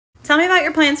Tell me about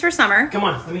your plans for summer. Come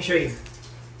on, let me show you.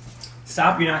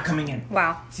 Stop, you're not coming in.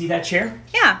 Wow. See that chair?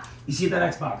 Yeah. You see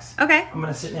that Xbox? Okay. I'm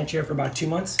gonna sit in that chair for about 2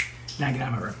 months. Now get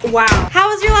out of my room. Wow. How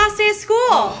was your last day of school?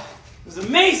 Oh, it was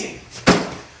amazing.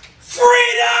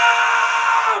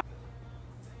 Freedom!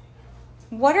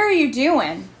 What are you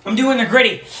doing? I'm doing the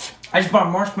gritty. I just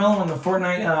bought marshmallow in the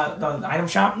Fortnite the item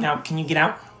shop. Now, can you get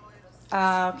out?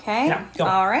 Okay. Yeah, go.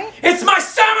 All right. It's my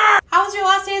summer! How was your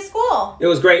last day of school? It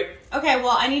was great. Okay,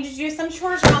 well, I need you to do some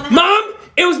chores around the house. Mom,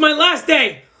 it was my last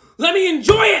day. Let me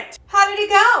enjoy it. How did it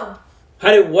go?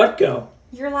 How did what go?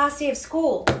 Your last day of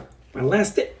school. My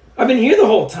last day? I've been here the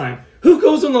whole time. Who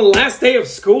goes on the last day of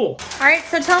school? All right,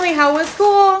 so tell me, how was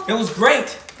school? It was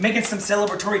great. Making some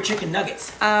celebratory chicken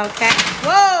nuggets. Okay.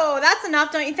 Whoa, that's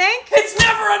enough, don't you think? It's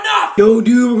never enough! Yo,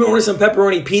 dude, we're gonna order some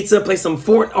pepperoni pizza, play some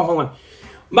Fort. Oh, hold on.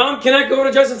 Mom, can I go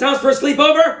to Justin's house for a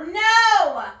sleepover?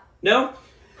 No! No?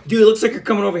 Dude, it looks like you're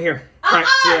coming over here. All right,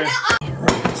 see you later. All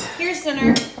right. Here's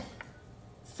dinner.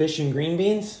 Fish and green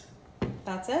beans?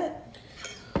 That's it.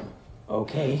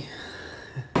 Okay.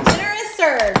 Dinner is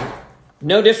served.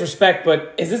 No disrespect,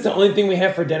 but is this the only thing we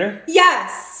have for dinner?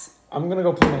 Yes. I'm gonna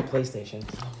go play my PlayStation.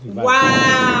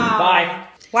 Wow. Bye.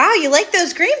 Wow, you like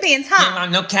those green beans, huh?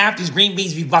 Mom, no cap, these green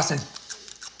beans be busting.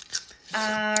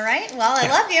 All right, well, I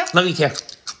love you. Love you too.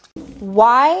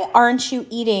 Why aren't you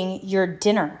eating your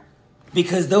dinner?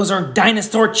 Because those are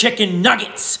dinosaur chicken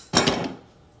nuggets.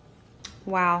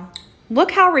 Wow.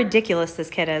 Look how ridiculous this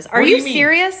kid is. Are What do you you mean?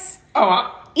 serious?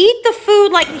 Oh, Eat the food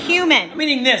like a human. I'm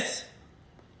eating this.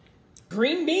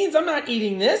 Green beans? I'm not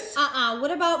eating this.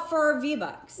 What about for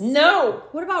V-Bucks? No.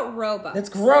 What about Robux? That's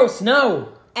gross.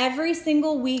 No. Every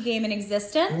single Wii game in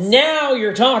existence? Now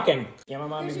you're talking. Yeah, my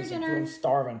mom Here's made me your some food. dinner. I'm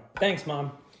starving. Thanks,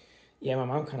 Mom. Yeah, my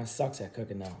mom kind of sucks at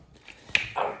cooking though.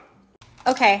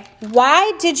 Okay,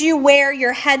 why did you wear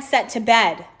your headset to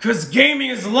bed? Because gaming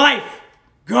is life.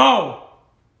 Go.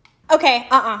 Okay,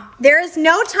 There is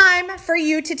no time for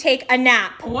you to take a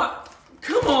nap. What?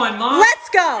 Come on, Mom. Let's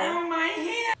go. Oh, my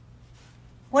hand.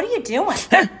 What are you doing?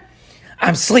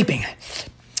 I'm sleeping.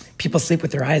 People sleep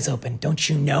with their eyes open. Don't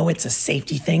you know it's a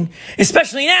safety thing?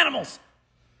 Especially in animals.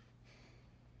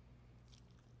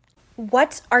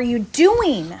 What are you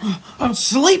doing? I'm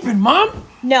sleeping, Mom.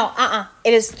 No,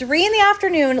 It is 3 in the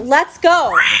afternoon. Let's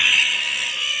go.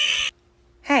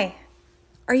 Hey,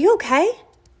 are you okay?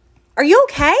 Are you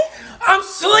okay? I'm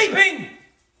sleeping.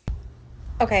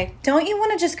 Okay, don't you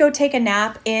want to just go take a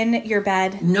nap in your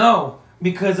bed? No,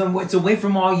 because it's away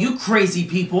from all you crazy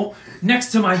people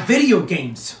next to my video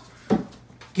games.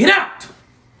 Get out.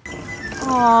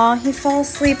 Aw, he fell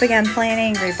asleep again playing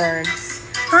Angry Birds.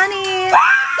 Honey.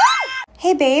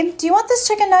 Hey, babe, do you want this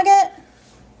chicken nugget?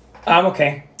 I'm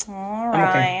okay. All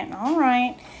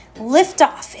right. Lift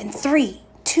off in 3,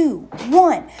 2,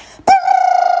 1.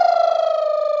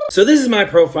 So this is my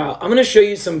profile. I'm gonna show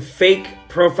you some fake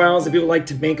profiles that people like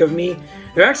to make of me.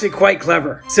 They're actually quite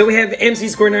clever. So we have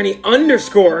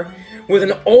McSquare90_ with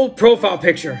an old profile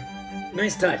picture.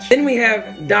 Nice touch. Then we have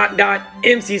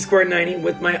 .McSquare90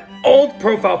 with my old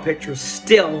profile picture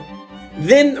still.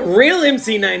 Then real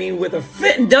MC90 with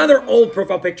another old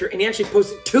profile picture, and he actually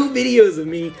posted 2 videos of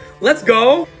me. Let's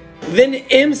go. Then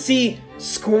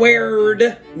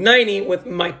MC²90 with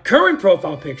my current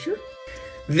profile picture.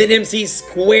 Then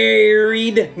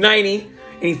MC²90,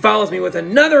 and he follows me with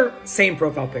another same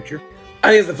profile picture.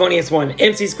 I think it's the funniest one,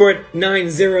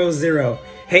 MC²900.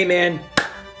 Hey man,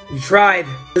 you tried.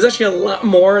 There's actually a lot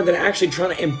more that are actually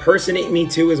trying to impersonate me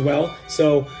too as well.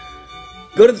 So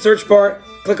go to the search bar,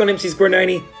 click on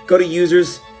MC²90, go to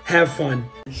users, have fun.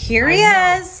 Here he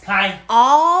is. Hi.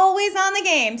 Always on the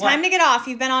game. Time What? to get off.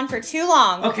 You've been on for too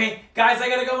long. Okay, guys, I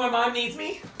gotta go. My mom needs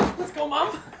me. Let's go,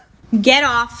 Mom. Get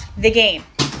off the game.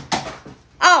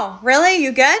 Oh, really?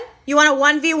 You good? You want a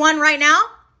 1v1 right now?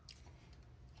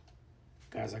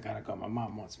 Guys, I gotta go. My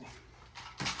mom wants me.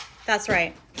 That's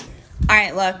right. All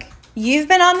right, look. You've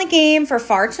been on the game for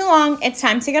far too long. It's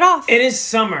time to get off. It is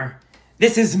summer.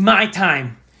 This is my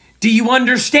time. Do you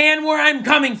understand where I'm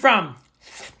coming from?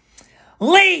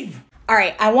 Leave! All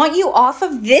right, I want you off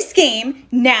of this game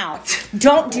now.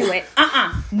 Don't do it.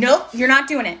 Nope, you're not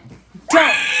doing it.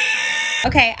 Don't.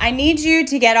 Okay, I need you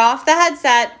to get off the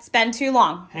headset. It's been too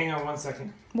long. Hang on 1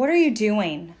 second. What are you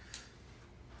doing?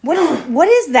 What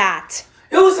is that?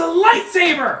 It was a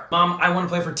lightsaber! Mom, I want to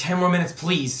play for 10 more minutes,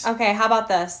 please. Okay, how about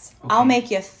this? Okay. I'll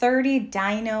make you 30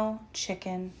 dino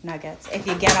chicken nuggets if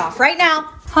you get off right now.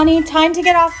 Honey, time to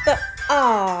get off the...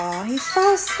 Oh, he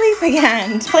fell asleep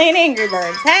again playing Angry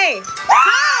Birds. Hey!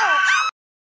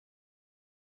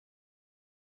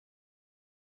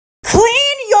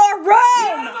 Clean your room!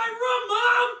 Get out of my room,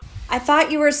 Mom! I thought thought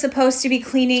you were supposed to be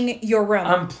cleaning your room.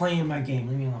 I'm playing my game.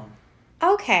 Leave me alone.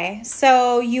 Okay,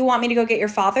 so you want me to go get your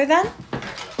father then?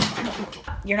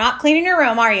 You're not cleaning your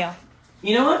room, are you?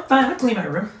 You know what? Fine, I'll clean my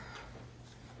room.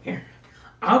 Here,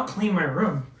 I'll clean my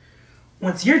room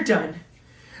once you're done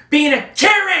being a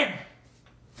Karen!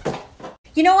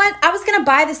 You know what? I was gonna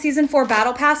buy the Season 4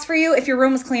 Battle Pass for you if your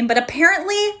room was clean, but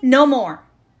apparently no more.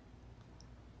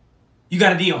 You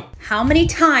got a deal. How many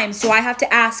times do I have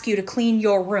to ask you to clean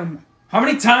your room? How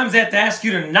many times do I have to ask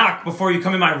you to knock before you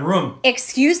come in my room?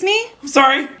 Excuse me? I'm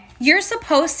sorry. You're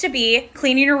supposed to be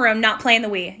cleaning your room, not playing the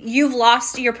Wii. You've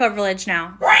lost your privilege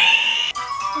now.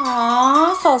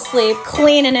 Aw, fell asleep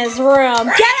cleaning his room.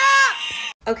 Get up!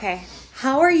 Okay,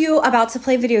 how are you about to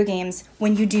play video games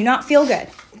when you do not feel good?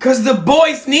 Because the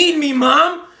boys need me,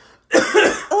 Mom.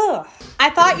 Ugh. I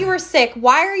thought you were sick.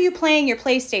 Why are you playing your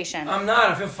PlayStation? I'm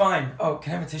not. I feel fine. Oh,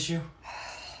 can I have a tissue?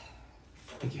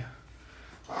 Thank you.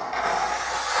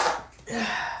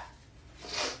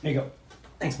 There you go.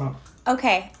 Thanks, Mom.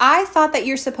 Okay, I thought that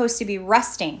you're supposed to be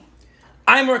resting.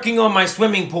 I'm working on my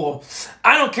swimming pool.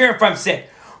 I don't care if I'm sick.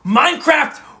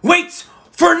 Minecraft waits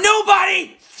for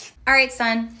nobody! All right,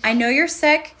 son, I know you're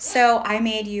sick, so I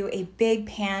made you a big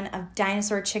pan of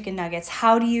dinosaur chicken nuggets.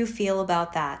 How do you feel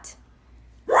about that?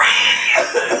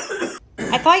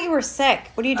 I thought you were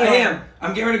sick. What are you doing? I am.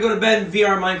 I'm getting ready to go to bed in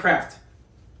VR Minecraft.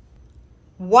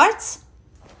 What?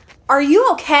 Are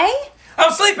you okay?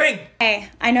 I'm sleeping! Hey,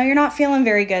 I know you're not feeling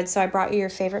very good, so I brought you your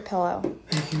favorite pillow.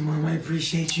 Thank you, Mom. I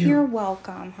appreciate you. You're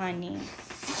welcome, honey.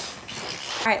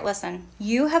 All right, listen.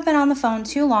 You have been on the phone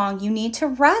too long. You need to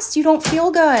rest. You don't feel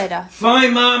good.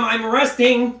 Fine, Mom. I'm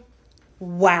resting.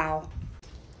 Wow.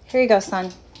 Here you go,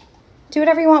 son. Do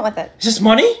whatever you want with it. Is this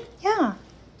money? Yeah.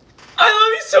 I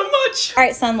love you so much. All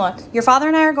right, son, look. Your father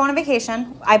and I are going on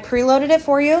vacation. I preloaded it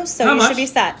for you, so How you much? should be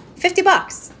set.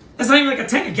 $50. That's not even like a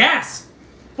tank of gas.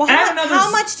 Well,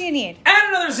 how much do you need? Add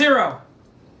another zero.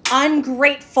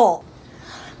 Ungrateful.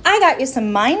 I got you some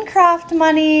Minecraft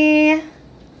money.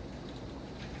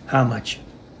 How much?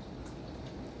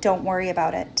 Don't worry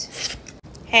about it.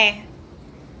 Hey,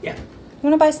 Yeah. you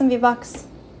want to buy some V-Bucks?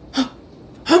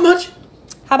 How much?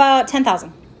 How about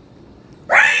 10,000?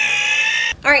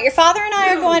 All right, your father and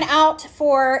I are going out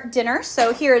for dinner,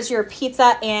 so here's your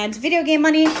pizza and video game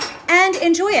money, and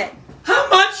enjoy it. How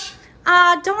much?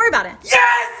 Don't worry about it.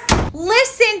 Yes!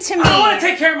 Listen to me. I want to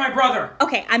take care of my brother.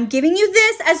 Okay, I'm giving you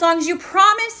this as long as you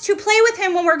promise to play with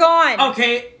him when we're gone.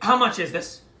 Okay, how much is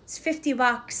this? It's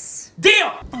 $50.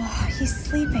 Deal! Oh, he's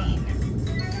sleeping.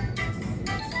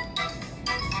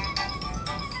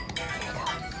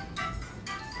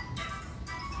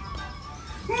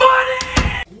 Money!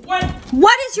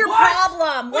 What is your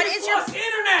problem? What is your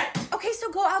internet? Okay,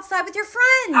 so go outside with your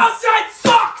friends. Outside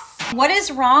sucks! What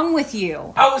is wrong with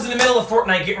you? I was in the middle of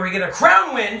Fortnite getting ready to get a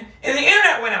crown win, and the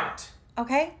internet went out.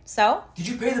 Okay, so? Did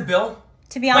you pay the bill?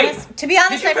 To be honest, Wait, did you I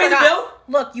pay forgot. the bill?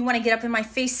 Look, you want to get up in my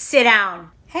face? Sit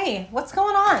down. Hey, what's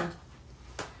going on?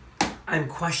 I'm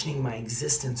questioning my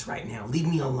existence right now. Leave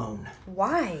me alone.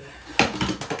 Why?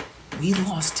 We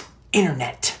lost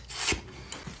internet.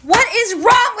 What is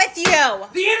wrong with you?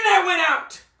 The internet went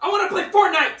out. I want to play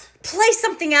Fortnite. Play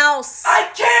something else. I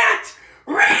can't.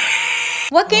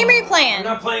 What game are you playing? I'm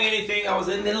not playing anything. I was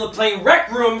in the middle of playing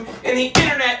Rec Room, and the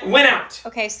internet went out.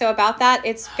 Okay, so about that,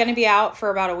 it's going to be out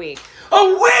for about a week.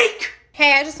 A week?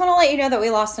 Hey, I just want to let you know that we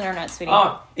lost internet, sweetie.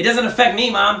 Oh, it doesn't affect me,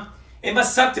 Mom. It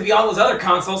must suck to be all those other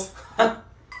consoles.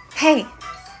 Hey,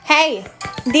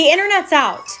 the internet's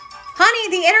out. Honey,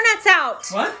 the internet's out.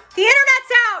 What? The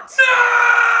internet's out.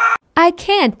 No! I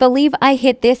can't believe I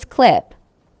hit this clip.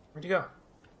 Where'd he go?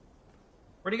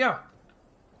 Where'd he go?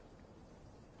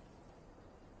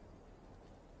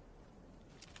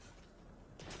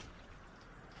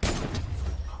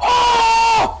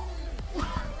 Oh!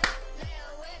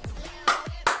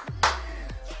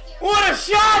 What a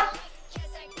shot!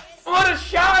 What a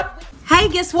shot! Hey,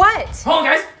 guess what? Hold on,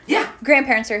 guys. Yeah.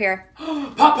 Grandparents are here.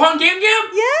 Pop-Pong Gam Gam?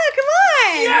 Yeah, come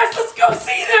on. Yes, let's go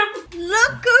see them.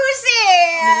 Look who's I'm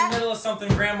in here. the middle of something,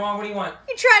 Grandma. What do you want?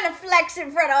 You're trying to flex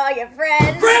in front of all your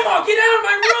friends. Grandma, get out of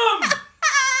my room!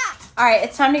 All right,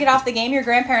 it's time to get off the game. Your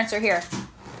grandparents are here.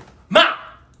 Mom,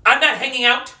 I'm not hanging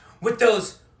out with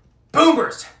those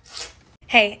boomers.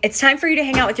 Hey, it's time for you to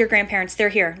hang out with your grandparents. They're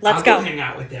here. Let's I'll go. hang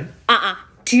out with them.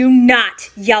 Do not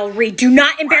yell, Reed. Do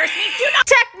not embarrass me. Do not.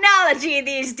 Technology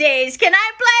these days. Can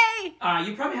I play?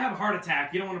 You probably have a heart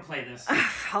attack. You don't want to play this.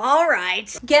 All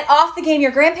right. Get off the game.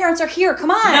 Your grandparents are here.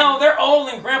 Come on. No, they're old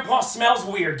and Grandpa smells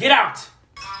weird. Get out.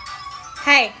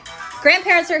 Hey,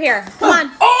 grandparents are here. Come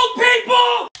on. Old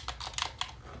people!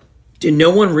 Did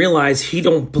no one realize he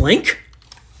don't blink?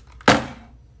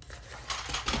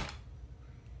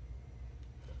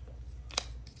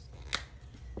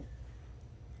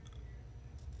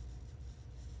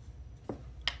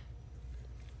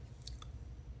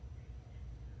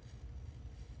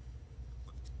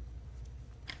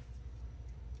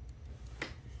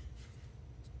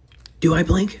 Do I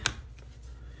blink?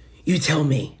 You tell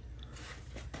me.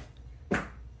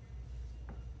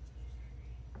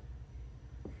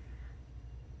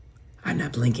 I'm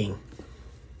not blinking.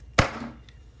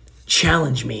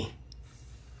 Challenge me.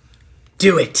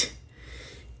 Do it.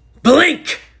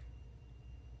 Blink!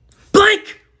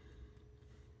 Blink!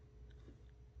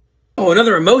 Oh,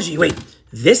 another emoji. Wait,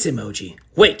 this emoji.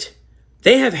 Wait,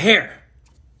 they have hair.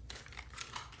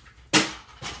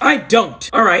 I don't.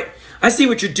 All right, I see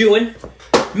what you're doing.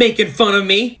 Making fun of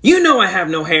me. You know I have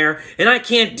no hair, and I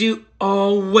can't do...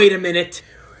 Oh, wait a minute.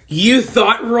 You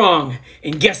thought wrong.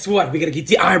 And guess what? We gotta get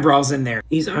the eyebrows in there.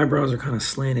 These eyebrows are kind of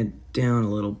slanted down a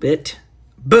little bit.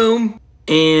 Boom.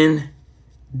 And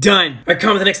done. All right,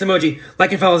 comment the next emoji.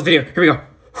 Like and follow this video. Here we go.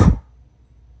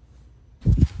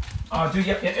 Oh, dude,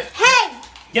 yep. Hey!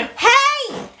 Yeah.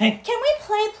 Hey! Hey. Can we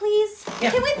play, please?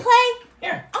 Yeah. Can we play?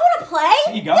 Here. I want to play.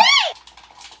 Here you go. Yay!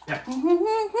 Yeah.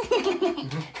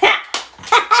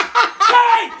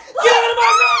 Hey! Get out of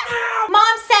my room now!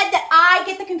 Mom said that I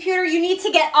get the computer. You need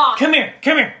to get off. Come here.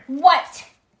 Come here. What?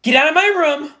 Get out of my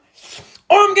room,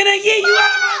 or I'm gonna yeet you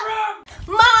out of my room!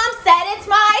 Mom said it's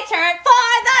my turn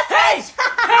for the Hey!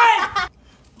 Hey!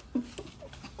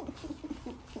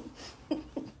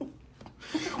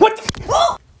 What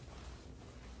the?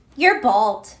 You're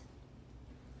bald.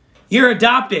 You're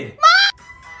adopted.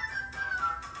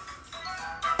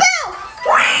 Boo!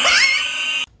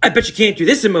 I bet you can't do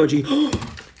this emoji.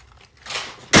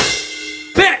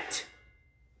 Bet!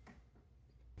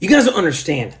 You guys don't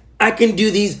understand. I can do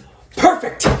these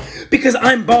perfect because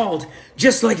I'm bald,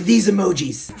 just like these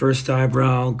emojis. First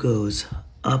eyebrow goes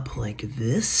up like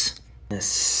this. The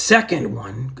second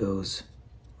one goes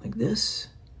like this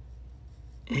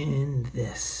and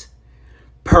this.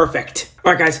 Perfect.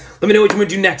 All right, guys, let me know what you want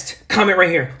to do next. Comment right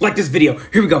here. Like this video.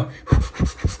 Here we go.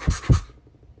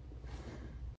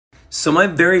 So my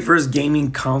very first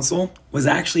gaming console was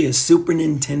actually a Super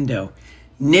Nintendo.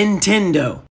 Then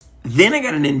I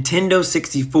got a Nintendo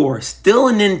 64, still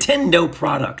a Nintendo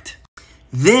product.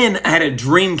 Then I had a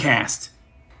Dreamcast.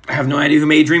 I have no idea who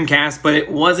made Dreamcast, but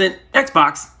it wasn't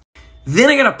Xbox. Then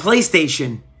I got a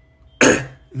PlayStation.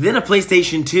 Then a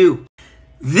PlayStation 2.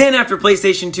 Then after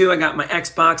PlayStation 2, I got my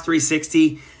Xbox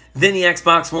 360, then the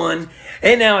Xbox One,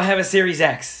 and now I have a Series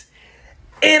X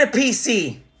and a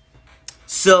PC.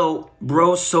 So,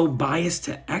 bro's so biased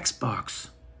to Xbox.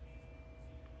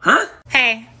 Huh?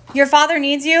 Hey, your father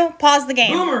needs you. Pause the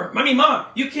game. Boomer! Mom,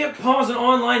 you can't pause an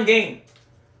online game.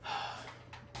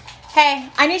 Hey,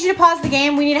 I need you to pause the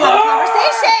game. We need to have a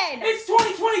conversation. It's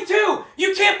 2022!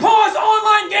 You can't pause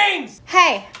online games!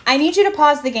 Hey, I need you to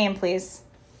pause the game, please.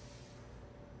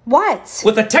 What?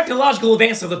 With the technological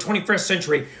advance of the 21st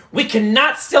century, we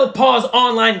cannot still pause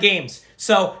online games.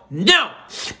 So, no!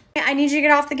 I need you to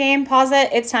get off the game. Pause it.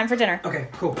 It's time for dinner. Okay,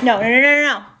 cool. No.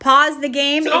 Pause the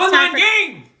game. It's an online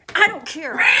game! I don't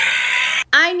care.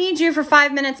 I need you for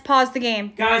 5 minutes. Pause the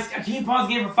game. Guys, can you pause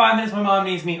the game for 5 minutes? My mom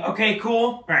needs me. Okay, cool.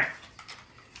 All right.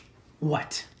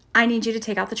 What? I need you to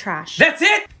take out the trash. That's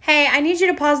it? Hey, I need you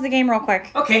to pause the game real quick.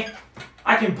 Okay.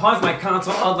 I can pause my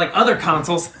console like other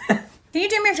consoles. Can you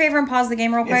do me a favor and pause the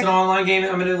game real quick? It's an online game.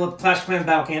 I'm gonna do Clash of Clans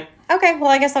Battle Camp. Okay, well,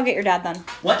 I guess I'll get your dad then.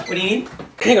 What? What do you need?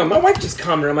 Hang on, my wife just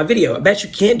commented on my video. I bet you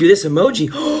can't do this emoji.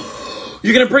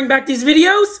 You're gonna bring back these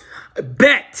videos? I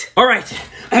bet. All right,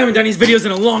 I haven't done these videos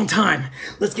in a long time.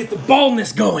 Let's get the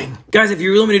baldness going. Guys, if you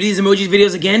really want me to do these emojis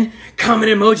videos again,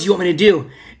 comment an emoji you want me to do,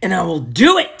 and I will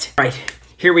do it. All right,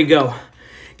 here we go.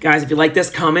 Guys, if you like this,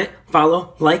 comment,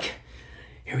 follow, like.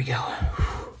 Here we go.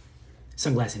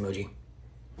 Sunglass emoji.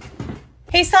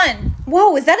 Hey, son.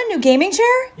 Whoa, is that a new gaming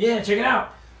chair? Yeah, check it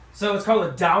out. So it's called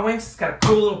a Dowwinks. It's got a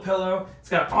cool little pillow. It's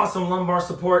got awesome lumbar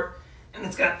support. And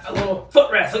it's got a little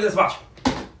footrest. Look at this, watch.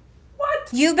 What?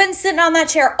 You've been sitting on that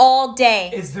chair all day.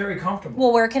 It's very comfortable.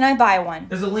 Well, where can I buy one?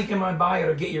 There's a link in my bio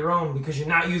to get your own because you're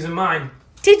not using mine.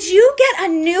 Did you get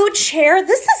a new chair?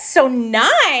 This is so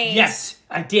nice. Yes,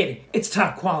 I did. It's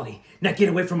top quality. Now get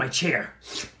away from my chair.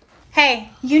 Hey,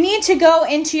 you need to go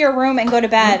into your room and go to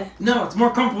bed. No, it's more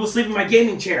comfortable sleeping in my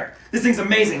gaming chair. This thing's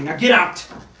amazing. Now get out.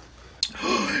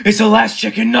 It's the last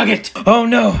chicken nugget. Oh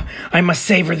no, I must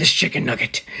savor this chicken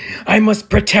nugget. I must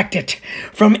protect it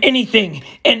from anything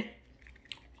and...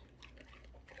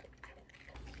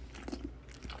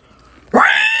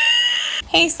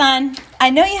 Hey, son. I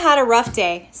know you had a rough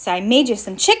day, so I made you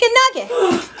some chicken nuggets.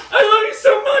 I love you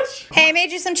so much. Hey, I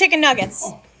made you some chicken nuggets.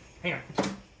 Oh, hang on.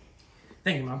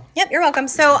 Thank you, Mom. Yep, you're welcome.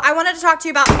 So I wanted to talk to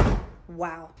you about...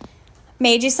 Wow.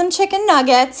 Made you some chicken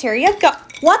nuggets. Here you go.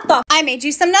 What the... I made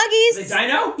you some nuggies. The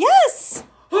dino? Yes.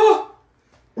 Oh.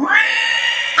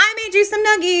 I made you some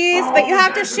nuggies, but you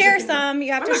have to share some.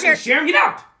 You have to share... Share them. Get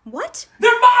out. What?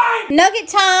 They're mine! Nugget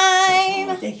time!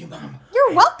 Oh, thank you, Mom.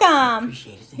 You're welcome.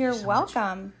 Appreciate it. Thank You're you so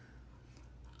welcome. much.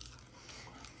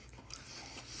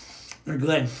 They're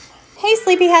good. Hey,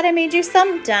 Sleepyhead, I made you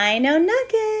some Dino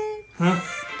Nuggets. Huh?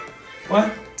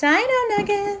 What? Dino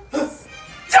Nuggets.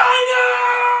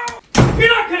 Dino! You're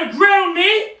not gonna ground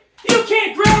me! You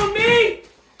can't ground me!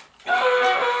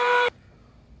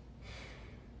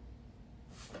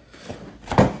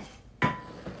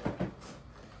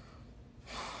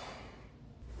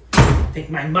 Think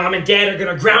my mom and dad are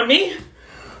gonna ground me?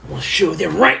 We'll show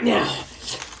them right now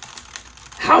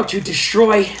how to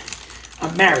destroy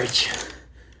a marriage.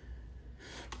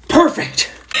 Perfect!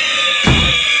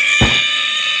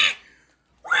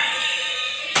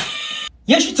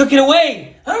 Yeah, she took it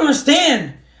away. I don't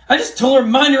understand. I just told her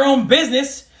mind her own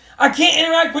business. I can't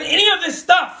interact with any of this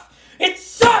stuff. It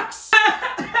sucks!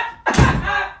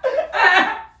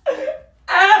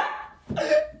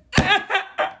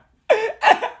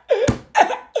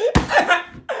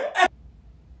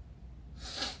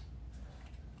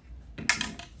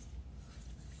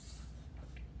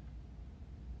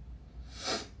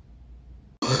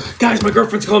 Guys, my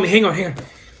girlfriend's calling me. Hang on.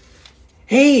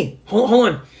 Hey, hold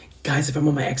on. Guys, if I'm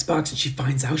on my Xbox and she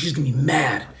finds out, she's gonna be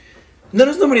mad. No,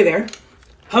 there's nobody there.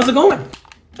 How's it going?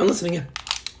 I'm listening, yeah.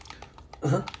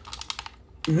 Uh-huh.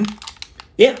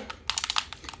 Yeah.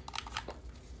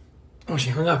 Oh, she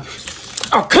hung up.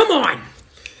 Oh, come on!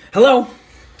 Hello?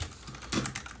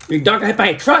 Your dog got hit by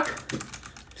a truck?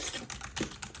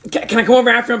 Can I come over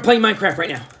after I'm playing Minecraft right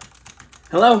now?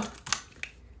 Hello?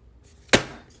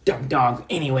 Dumb dog.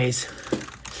 Anyways.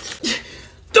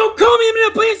 Don't call me! I'm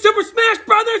gonna play Super Smash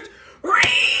Brothers!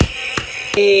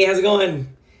 Hey, how's it going?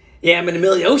 Yeah, I'm in the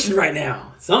middle of the ocean right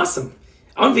now. It's awesome.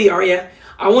 On VR, yeah.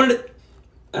 I wanted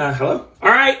to... hello?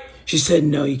 Alright. She said,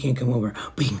 no, you can't come over.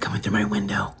 But you can come in through my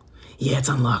window. Yeah, it's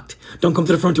unlocked. Don't come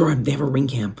to the front door. They have a ring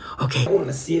cam. Okay. I want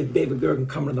to see if baby girl can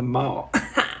come to the mall.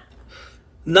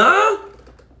 Nah?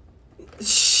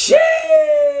 Sheesh!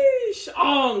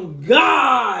 Oh,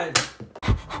 God!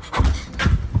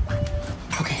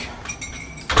 Okay.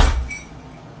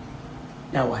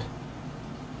 Now what?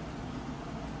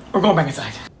 We're going back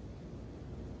inside.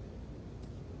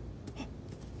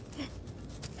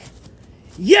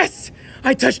 Yes!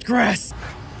 I touched grass!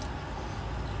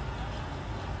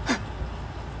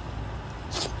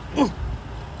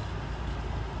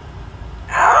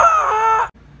 Ah!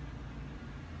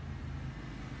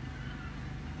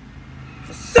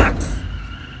 Sucks!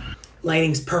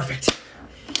 Lighting's perfect.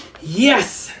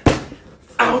 Yes!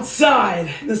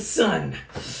 Outside in the sun.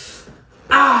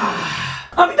 Ah!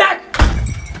 I'll be back!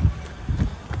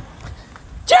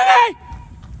 Jimmy!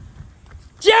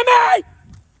 Jimmy!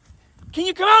 Can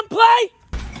you come out and play?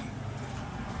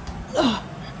 Ugh.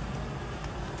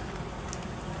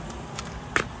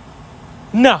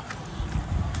 No.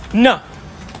 No.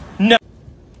 No.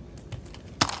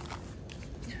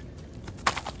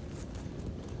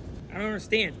 I don't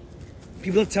understand.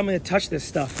 People tell me to touch this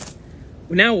stuff.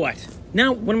 Well, now what?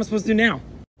 Now, what am I supposed to do now?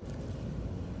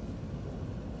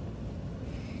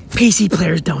 PC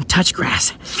players don't touch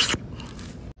grass.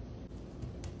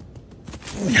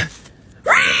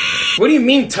 What do you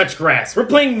mean touch grass? We're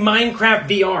playing Minecraft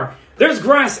VR. There's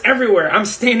grass everywhere. I'm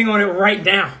standing on it right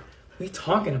now. What are you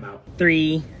talking about?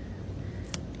 3,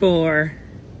 4,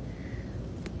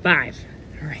 5.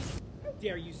 All right. How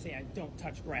dare you say I don't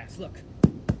touch grass? Look.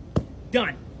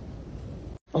 Done.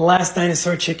 The last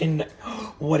dinosaur chicken.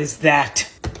 What is that?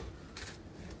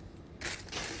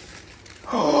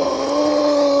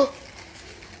 Look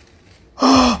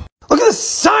at the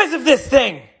size of this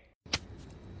thing!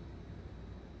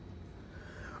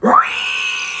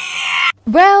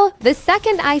 Well, the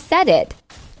second I said it.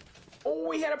 Oh,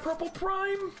 we had a purple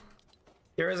prime.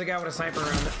 There is a guy with a sniper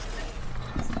around it.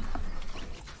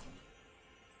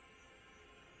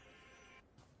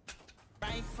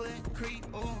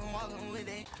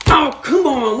 Oh, come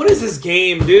on. What is this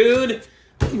game, dude?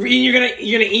 You're gonna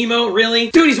emote,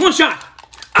 really? Dude, he's one shot.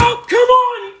 Oh, come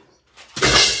on!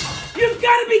 You've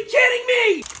got to be kidding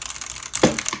me!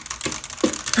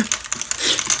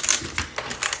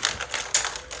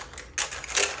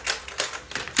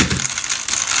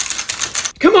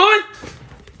 Come on!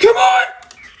 Come on!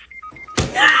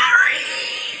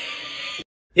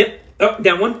 Yep. Oh,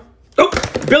 down one. Oh,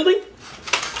 building.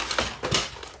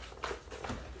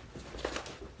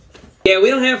 Yeah,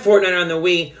 we don't have Fortnite on the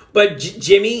Wii, but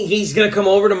Jimmy, he's gonna come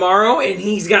over tomorrow, and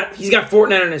he's got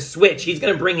Fortnite on his Switch. He's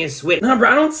gonna bring his Switch. No, bro,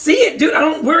 I don't see it, dude.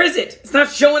 Where is it? It's not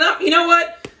showing up. You know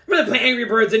what? I'm gonna play Angry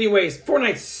Birds anyways.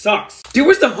 Fortnite sucks. Dude,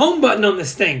 where's the home button on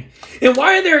this thing? And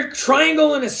why are there a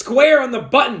triangle and a square on the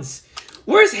buttons?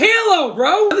 Where's Halo,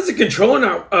 bro? There's a controller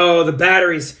now. Oh, the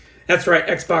batteries. That's right,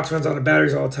 Xbox runs out of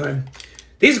batteries all the time.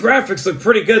 These graphics look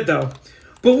pretty good, though.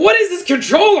 But what is this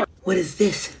controller? What is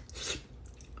this?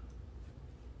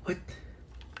 What?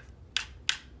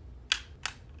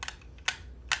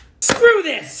 Screw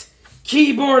this!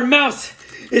 Keyboard mouse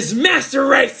is master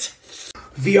race!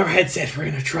 VR headset, we're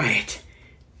gonna try it.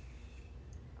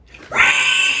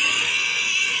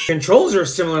 Controls are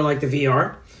similar like the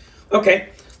VR. Okay,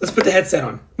 let's put the headset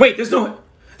on. Wait, there's no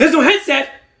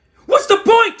headset? What's the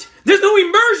point? There's no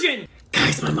immersion!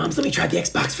 Guys, my mom's let me try the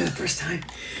Xbox for the first time.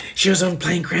 She was on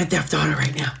playing Grand Theft Auto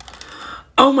right now.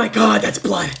 Oh my god, that's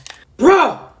blood.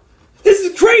 Bro, this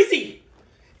is crazy!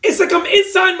 It's like I'm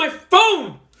inside my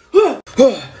phone!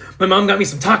 My mom got me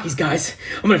some Takis, guys.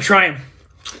 I'm gonna try them.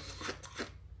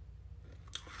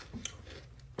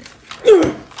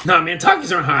 Nah, man,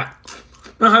 Takis aren't hot.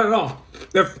 Not hot at all.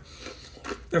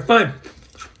 They're fine.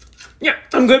 Yeah,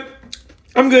 I'm good.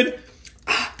 I'm good.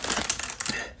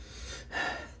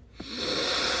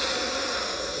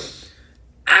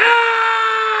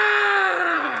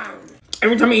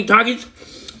 Every time I eat Takis,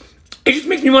 it just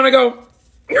makes me want to go.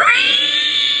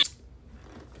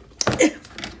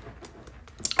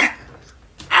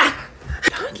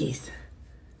 Takis.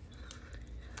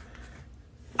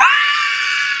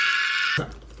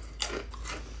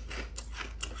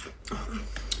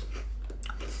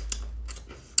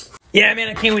 Yeah, man,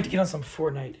 I can't wait to get on some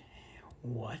Fortnite.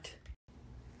 What?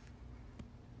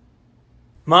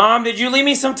 Mom, did you leave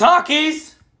me some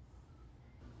Takis?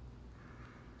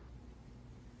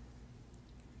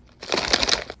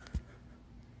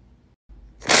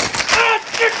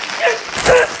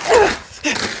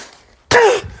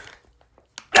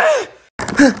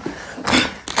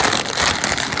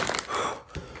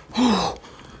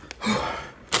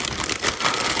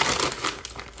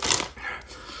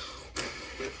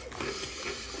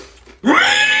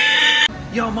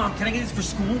 Yo, Mom, can I get this for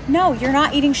school? No, you're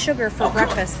not eating sugar for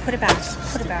breakfast. Put it back.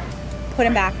 Put it back. Put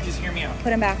him back. Just hear me out.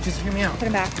 Put him back. Just hear me out. Put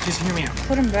him back. Just hear me out.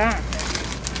 Put him back.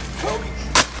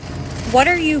 What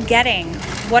are you getting?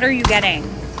 What are you getting?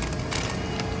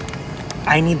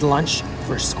 I need lunch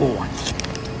for school.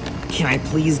 Can I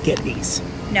please get these?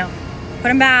 No.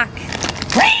 Put him back.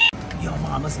 Yo,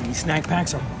 Mom, listen, these snack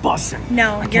packs are busting.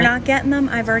 No, you're not getting them.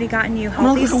 I've already gotten you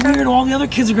healthy stuff. Weird. All the other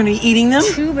kids are gonna be eating them.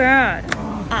 Too bad.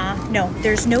 No,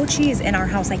 there's no cheese in our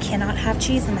house. I cannot have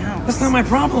cheese in the house. That's not my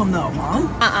problem, though,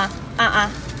 Mom.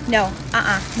 No,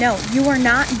 you are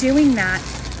not doing that.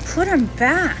 Put them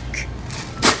back.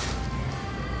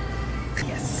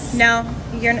 Yes. No,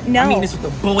 no. I mean this with the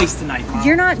boys tonight, Mom.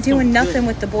 You're not doing nothing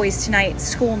with the boys tonight. It's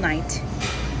school night.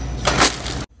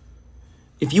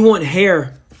 If you want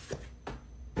hair,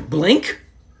 blink?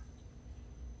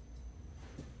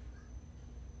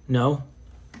 No.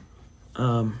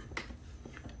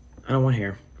 I don't want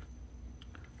hair.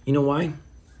 You know why?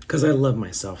 Because I love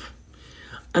myself.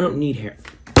 I don't need hair.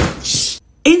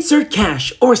 Insert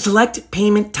cash or select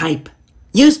payment type.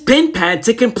 Use PIN pad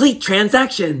to complete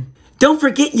transaction. Don't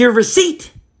forget your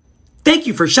receipt. Thank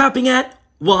you for shopping at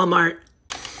Walmart.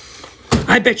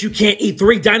 I bet you can't eat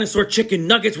 3 dinosaur chicken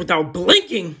nuggets without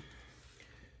blinking.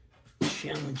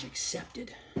 Challenge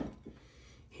accepted.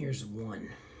 Here's one.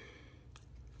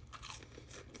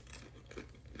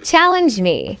 Challenge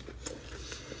me.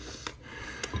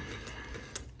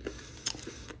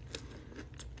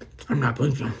 I'm not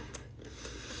blinking.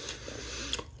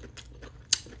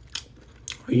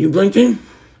 Are you blinking?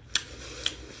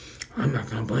 I'm not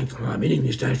gonna blink while I'm eating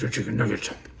these dinosaur chicken nuggets.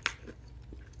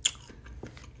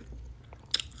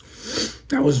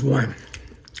 That was 1.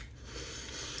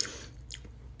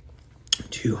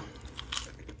 2.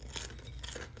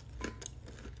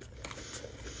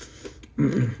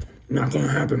 Not gonna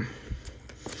happen.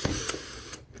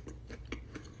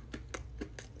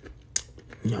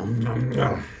 No.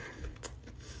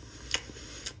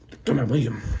 I'm not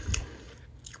blinking.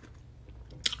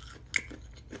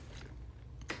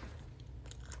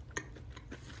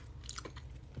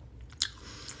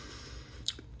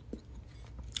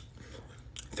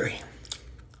 Three.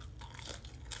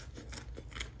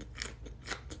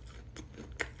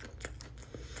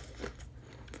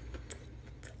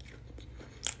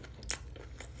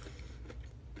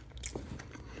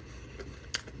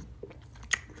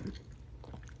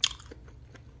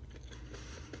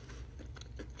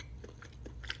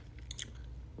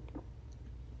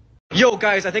 Yo,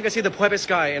 guys, I think I see the Puebis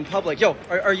guy in public. Yo,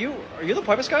 are you the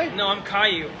Puebis guy? No, I'm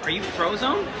Caillou. Are you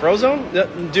Frozone?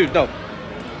 Frozone? Dude, no.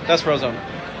 That's Frozone.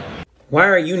 Why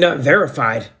are you not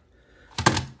verified?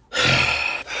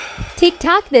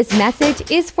 TikTok, this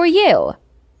message is for you.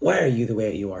 Why are you the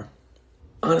way you are?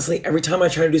 Honestly, every time I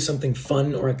try to do something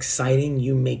fun or exciting,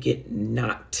 you make it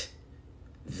not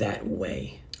that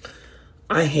way.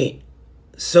 I hate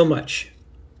so much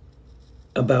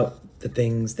about the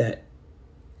things that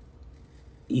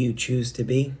you choose to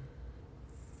be.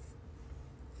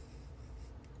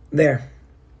 There.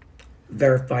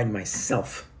 Verified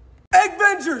myself.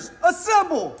 Eggvengers,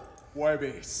 assemble! Why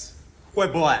base? Why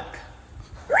black?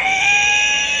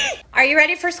 Are you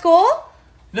ready for school?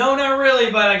 No, not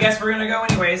really, but I guess we're gonna go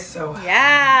anyways, so...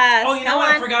 Yes. Oh, you know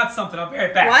what? I forgot something. I'll be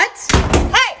right back.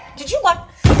 What? Hey, did you look?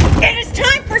 It is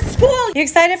time for school. You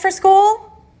excited for school?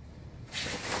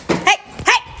 Hey,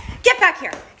 get back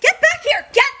here. Get back here.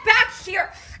 Get back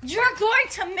here. You're going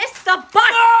to miss the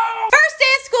bus. No! First day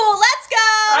of school. Let's go.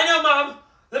 I know, Mom.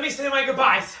 Let me say my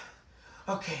goodbyes.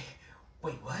 Okay.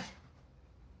 Wait, what?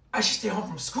 I should stay home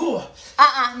from school.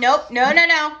 Nope.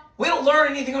 No. We don't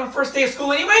learn anything on the first day of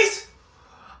school anyways.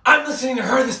 I'm listening to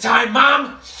her this time,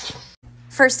 Mom.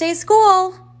 First day of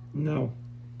school. No.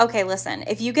 Okay, listen.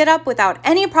 If you get up without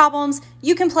any problems,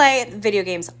 you can play video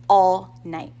games all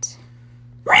night.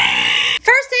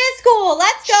 First day of school.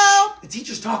 Let's go. The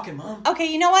teacher's talking, Mom. Okay,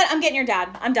 you know what? I'm getting your dad.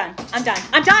 I'm done. First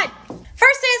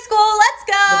day of school. Let's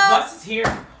go. The bus is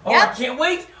here. Oh, Yep. I can't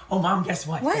wait. Oh, Mom, guess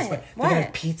what? What? Guess what? What? They're gonna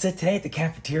have pizza today at the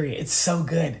cafeteria. It's so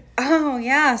good. Oh,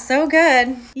 yeah, so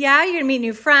good. Yeah, you're gonna meet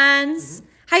new friends.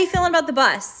 How you feeling about the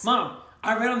bus? Mom,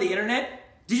 I read on the internet.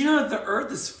 Did you know that the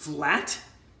Earth is flat?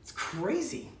 It's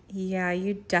crazy. Yeah,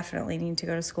 you definitely need to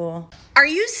go to school. Are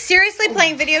you seriously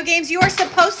playing video games? You are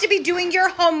supposed to be doing your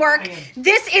homework. I am.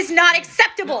 This is not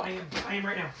acceptable. I am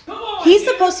right now. Come on, He's dude.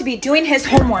 supposed to be doing his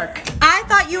homework. I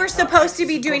thought you were supposed to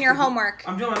be doing your homework.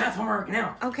 I'm doing my math homework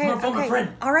now. Okay, I'm on the phone with my friend.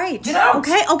 All right. Get out.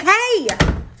 Okay. Come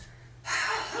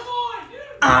on, dude.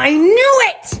 I knew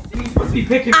it. You're supposed to be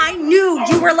picking. I knew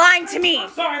you were lying to me. I'm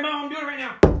sorry, Mom. I'm doing it right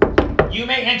now. You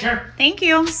may enter. Thank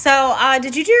you. So,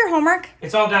 did you do your homework?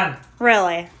 It's all done.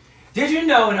 Really? Did you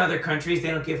know in other countries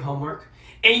they don't give homework?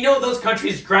 And you know those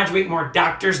countries graduate more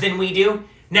doctors than we do?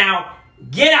 Now,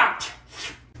 get out!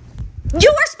 You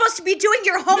are supposed to be doing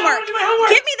your homework. No, I don't do my homework.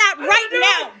 Give me that I right don't do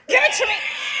now. it. Give it to me.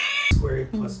 Square A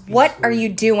plus B What squared. are you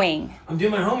doing? I'm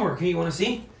doing my homework. Hey, you want to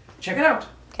see? Check it out.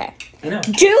 Okay. I know.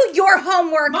 Do your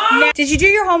homework Mom! now. Did you do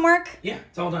your homework? Yeah,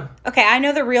 it's all done. Okay, I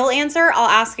know the real answer. I'll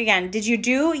ask again. Did you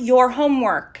do your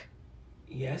homework?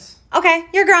 Yes. Okay,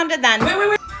 you're grounded then.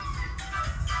 Wait.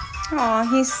 Aw,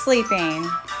 he's sleeping.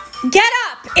 Get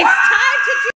up! It's time